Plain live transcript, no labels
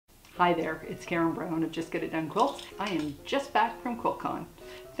Hi there, it's Karen Brown of Just Get It Done Quilts. I am just back from Quiltcon.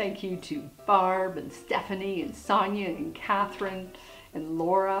 Thank you to Barb and Stephanie and Sonia and Catherine and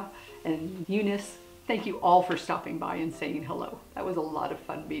Laura and Eunice. Thank you all for stopping by and saying hello. That was a lot of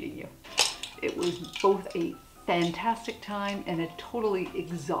fun meeting you. It was both a fantastic time and a totally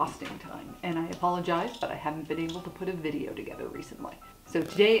exhausting time. And I apologize, but I haven't been able to put a video together recently. So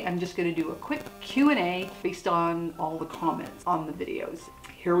today I'm just going to do a quick Q&A based on all the comments on the videos.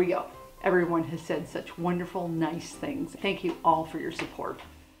 Here we go. Everyone has said such wonderful, nice things. Thank you all for your support.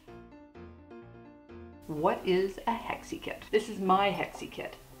 What is a hexie kit? This is my hexie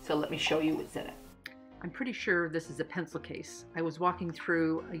kit, so let me show you what's in it. I'm pretty sure this is a pencil case. I was walking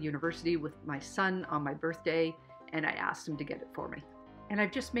through a university with my son on my birthday, and I asked him to get it for me. And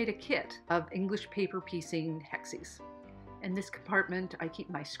I've just made a kit of English paper piecing hexies. In this compartment, I keep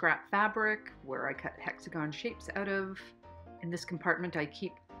my scrap fabric, where I cut hexagon shapes out of. In this compartment, I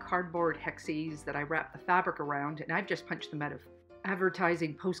keep cardboard hexies that I wrap the fabric around, and I've just punched them out of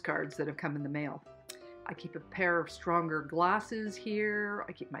advertising postcards that have come in the mail. I keep a pair of stronger glasses here.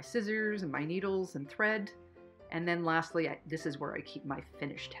 I keep my scissors and my needles and thread. And then lastly, this is where I keep my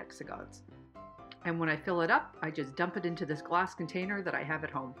finished hexagons. And when I fill it up, I just dump it into this glass container that I have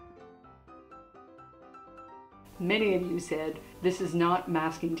at home. Many of you said this is not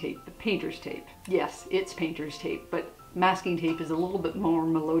masking tape, but painter's tape. Yes, it's painter's tape, but masking tape is a little bit more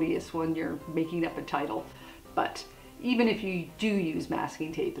melodious when you're making up a title. But even if you do use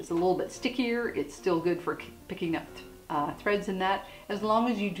masking tape, it's a little bit stickier. It's still good for picking up threads and that, as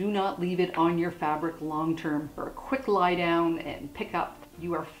long as you do not leave it on your fabric long term. For a quick lie down and pick up,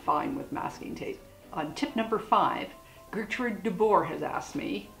 you are fine with masking tape. On tip number 5, Gertrude DeBoer has asked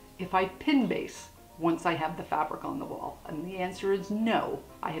me if I pin base once I have the fabric on the wall. And the answer is no.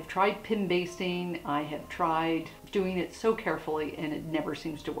 I have tried pin basting, I have tried doing it so carefully, and it never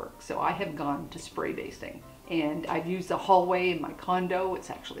seems to work. So I have gone to spray basting. And I've used a hallway in my condo.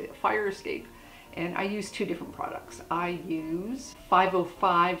 It's actually a fire escape. And I use 2 different products. I use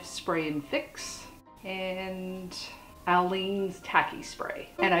 505 Spray and Fix and Aleene's Tacky Spray.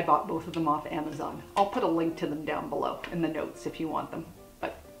 And I bought both of them off Amazon. I'll put a link to them down below in the notes if you want them,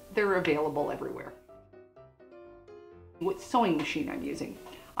 but they're available everywhere. What sewing machine I'm using?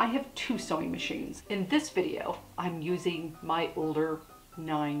 I have 2 sewing machines. In this video, I'm using my older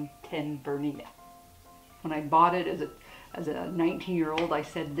 910 Bernina. When I bought it as a 19-year-old, I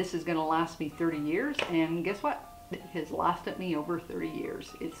said, this is gonna last me 30 years, and guess what? It has lasted me over 30 years.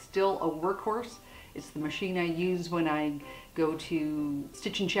 It's still a workhorse. It's the machine I use when I go to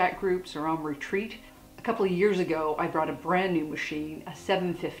stitch and chat groups or on retreat. A couple of years ago, I brought a brand new machine, a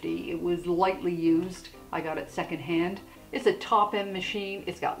 750. It was lightly used. I got it secondhand. It's a top-end machine.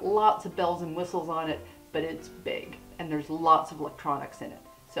 It's got lots of bells and whistles on it, but it's big, and there's lots of electronics in it.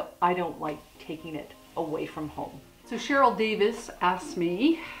 So I don't like taking it away from home. So Cheryl Davis asked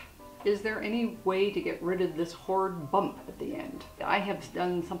me, is there any way to get rid of this horrid bump at the end? I have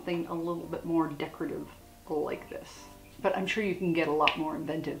done something a little bit more decorative like this, but I'm sure you can get a lot more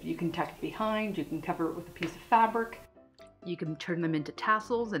inventive. You can tuck it behind, you can cover it with a piece of fabric. You can turn them into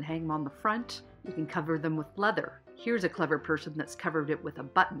tassels and hang them on the front. You can cover them with leather. Here's a clever person that's covered it with a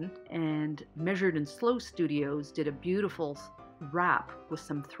button, and Measured and Slow Studios did a beautiful wrap with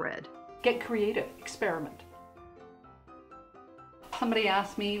some thread. Get creative, experiment. Somebody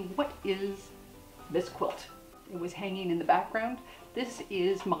asked me, what is this quilt? It was hanging in the background. This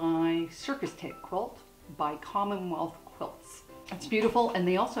is my circus tent quilt by Commonwealth Quilts. It's beautiful, and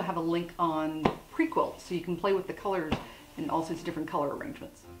they also have a link on Prequilt, so you can play with the colors and all sorts of different color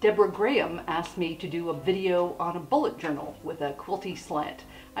arrangements. Deborah Graham asked me to do a video on a bullet journal with a quilty slant.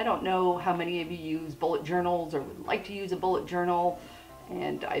 I don't know how many of you use bullet journals or would like to use a bullet journal,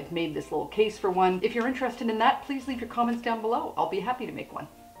 and I've made this little case for one. If you're interested in that, please leave your comments down below. I'll be happy to make one.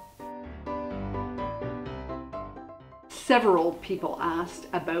 Several people asked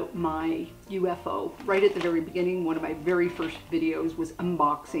about my UFO. Right at the very beginning, one of my very first videos was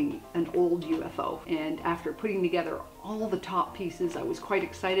unboxing an old UFO. And after putting together all the top pieces, I was quite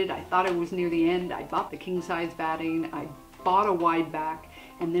excited. I thought I was near the end. I bought the king size batting, I bought a wide back,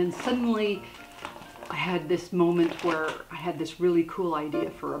 and then suddenly I had this moment where I had this really cool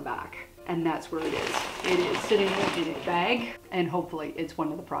idea for a back. And that's where it is. It is sitting in a bag, and hopefully it's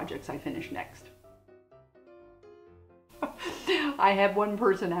one of the projects I finish next. I had one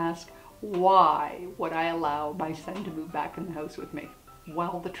person ask, why would I allow my son to move back in the house with me?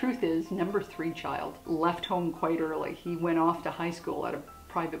 Well, the truth is, number 3 child left home quite early. He went off to high school at a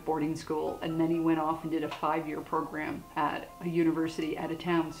private boarding school, and then he went off and did a 5-year program at a university out of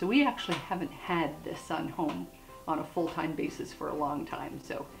town. So we actually haven't had this son home on a full-time basis for a long time.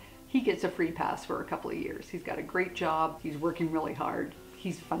 So He gets a free pass for a couple of years. He's got a great job. He's working really hard.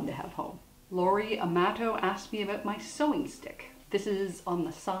 He's fun to have home. Lori Amato asked me about my sewing stick. This is on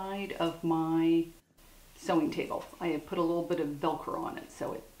the side of my sewing table. I have put a little bit of Velcro on it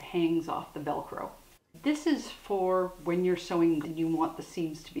so it hangs off the Velcro. This is for when you're sewing and you want the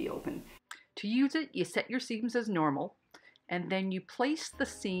seams to be open. To use it, you set your seams as normal, and then you place the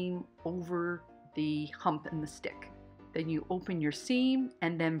seam over the hump in the stick. Then you open your seam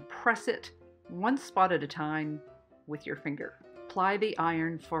and then press it one spot at a time with your finger. Apply the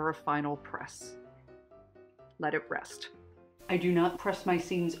iron for a final press. Let it rest. I do not press my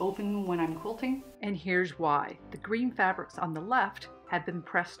seams open when I'm quilting, and here's why. The green fabrics on the left have been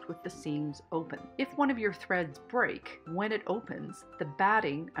pressed with the seams open. If one of your threads break, when it opens, the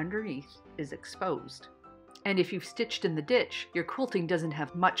batting underneath is exposed. And if you've stitched in the ditch, your quilting doesn't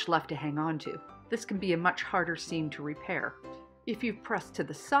have much left to hang on to. This can be a much harder seam to repair. If you've pressed to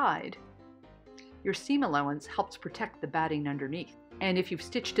the side, your seam allowance helps protect the batting underneath. And if you've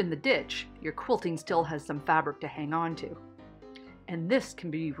stitched in the ditch, your quilting still has some fabric to hang on to. And this can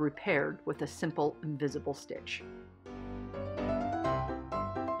be repaired with a simple invisible stitch.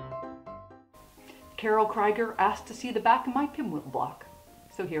 Carol Krieger asked to see the back of my pinwheel block,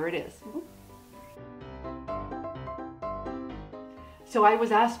 so here it is. So I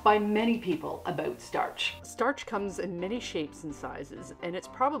was asked by many people about starch. Starch comes in many shapes and sizes, and it's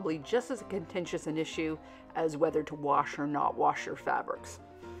probably just as contentious an issue as whether to wash or not wash your fabrics.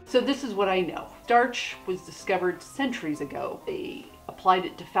 So this is what I know. Starch was discovered centuries ago. They applied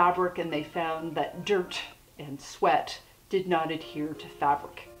it to fabric and they found that dirt and sweat did not adhere to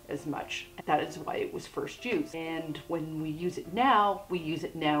fabric as much. That is why it was first used. And when we use it now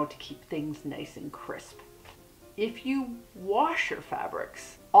to keep things nice and crisp. If you wash your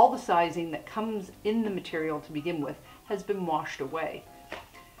fabrics, all the sizing that comes in the material to begin with has been washed away.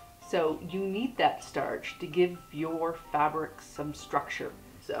 So you need that starch to give your fabric some structure.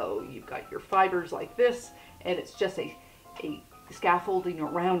 So you've got your fibers like this, and it's just a scaffolding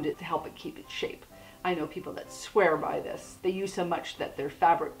around it to help it keep its shape. I know people that swear by this. They use so much that their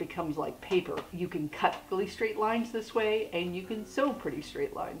fabric becomes like paper. You can cut really straight lines this way, and you can sew pretty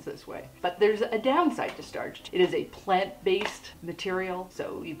straight lines this way. But there's a downside to starch. It is a plant-based material,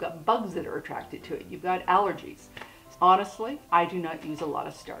 so you've got bugs that are attracted to it. You've got allergies. Honestly, I do not use a lot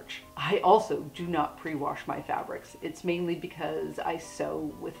of starch. I also do not pre-wash my fabrics. It's mainly because I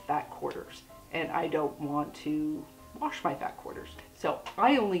sew with fat quarters, and I don't want to wash my fat quarters. So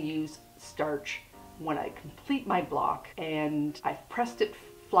I only use starch when I complete my block and I've pressed it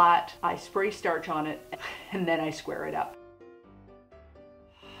flat, I spray starch on it, and then I square it up.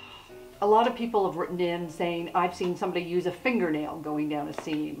 A lot of people have written in saying, I've seen somebody use a fingernail going down a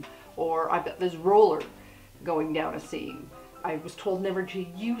seam, or I've got this roller going down a seam. I was told never to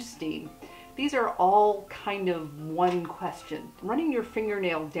use steam. These are all kind of one question. Running your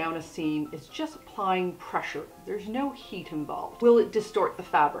fingernail down a seam is just applying pressure. There's no heat involved. Will it distort the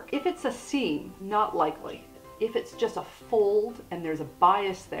fabric? If it's a seam, not likely. If it's just a fold and there's a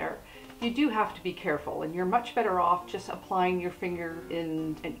bias there, you do have to be careful, and you're much better off just applying your finger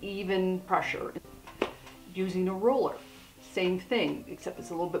in an even pressure. Using a roller, same thing, except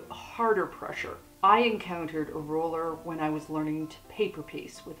it's a little bit harder pressure. I encountered a roller when I was learning to paper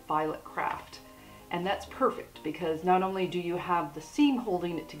piece with Violet Craft, and that's perfect because not only do you have the seam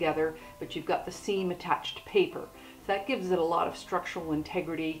holding it together, but you've got the seam attached to paper. So that gives it a lot of structural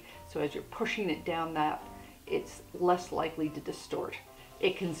integrity, so as you're pushing it down that, it's less likely to distort.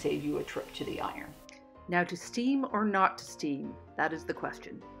 It can save you a trip to the iron. Now, to steam or not to steam, that is the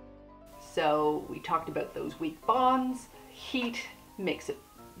question. So we talked about those weak bonds. Heat makes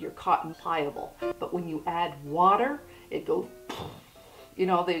your cotton pliable, but when you add water, it goes, you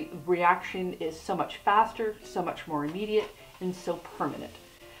know, the reaction is so much faster, so much more immediate, and so permanent.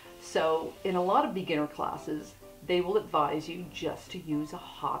 So in a lot of beginner classes, they will advise you just to use a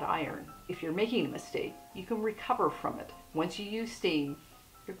hot iron. If you're making a mistake, you can recover from it. Once you use steam,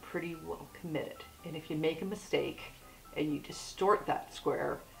 you're pretty well committed. And if you make a mistake and you distort that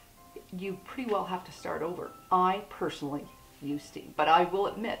square, you pretty well have to start over. I personally use steam, but I will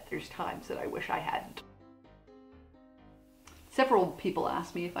admit there's times that I wish I hadn't. Several people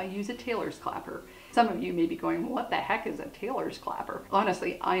ask me if I use a tailor's clapper. Some of you may be going, what the heck is a tailor's clapper?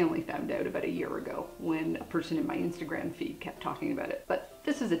 Honestly, I only found out about a year ago when a person in my Instagram feed kept talking about it. But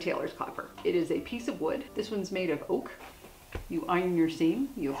this is a tailor's clapper. It is a piece of wood. This one's made of oak. You iron your seam,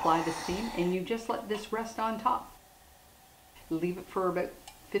 you apply the steam, and you just let this rest on top. Leave it for about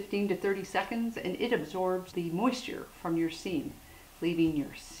 15 to 30 seconds, and it absorbs the moisture from your seam, leaving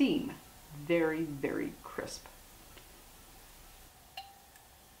your seam very, very crisp.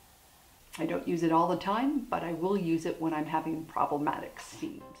 I don't use it all the time, but I will use it when I'm having problematic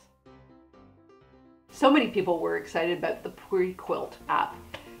seams. So many people were excited about the Prequilt app.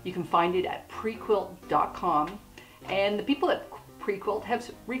 You can find it at prequilt.com, and the people at Prequilt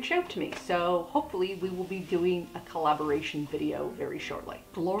have reached out to me, so hopefully we will be doing a collaboration video very shortly.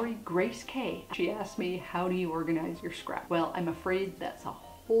 Glory Grace K, she asked me, how do you organize your scrap? Well, I'm afraid that's a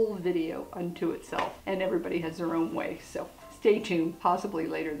whole video unto itself, and everybody has their own way, so stay tuned, possibly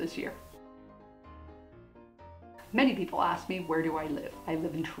later this year. Many people ask me, where do I live? I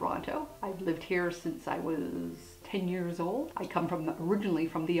live in Toronto. I've lived here since I was 10 years old. I come originally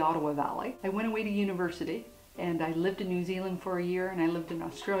from the Ottawa Valley. I went away to university, and I lived in New Zealand for a year, and I lived in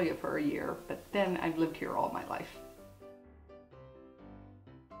Australia for a year, but then I've lived here all my life.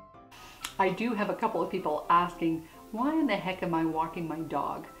 I do have a couple of people asking, why in the heck am I walking my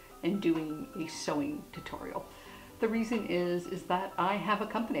dog and doing a sewing tutorial? The reason is that I have a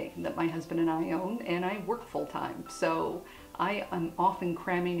company that my husband and I own, and I work full-time, so I am often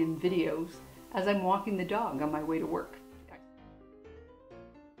cramming in videos as I'm walking the dog on my way to work.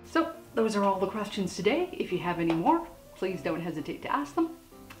 So those are all the questions today. If you have any more, please don't hesitate to ask them.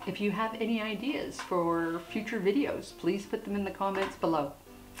 If you have any ideas for future videos, please put them in the comments below.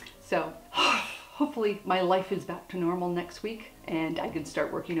 So hopefully my life is back to normal next week and I can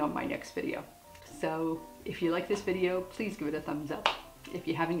start working on my next video. So if you like this video, please give it a thumbs up. If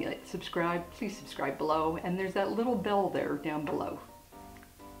you haven't yet subscribed, please subscribe below, and there's that little bell there down below.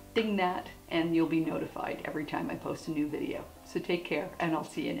 Ding that and you'll be notified every time I post a new video. So take care, and I'll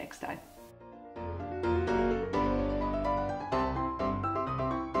see you next time.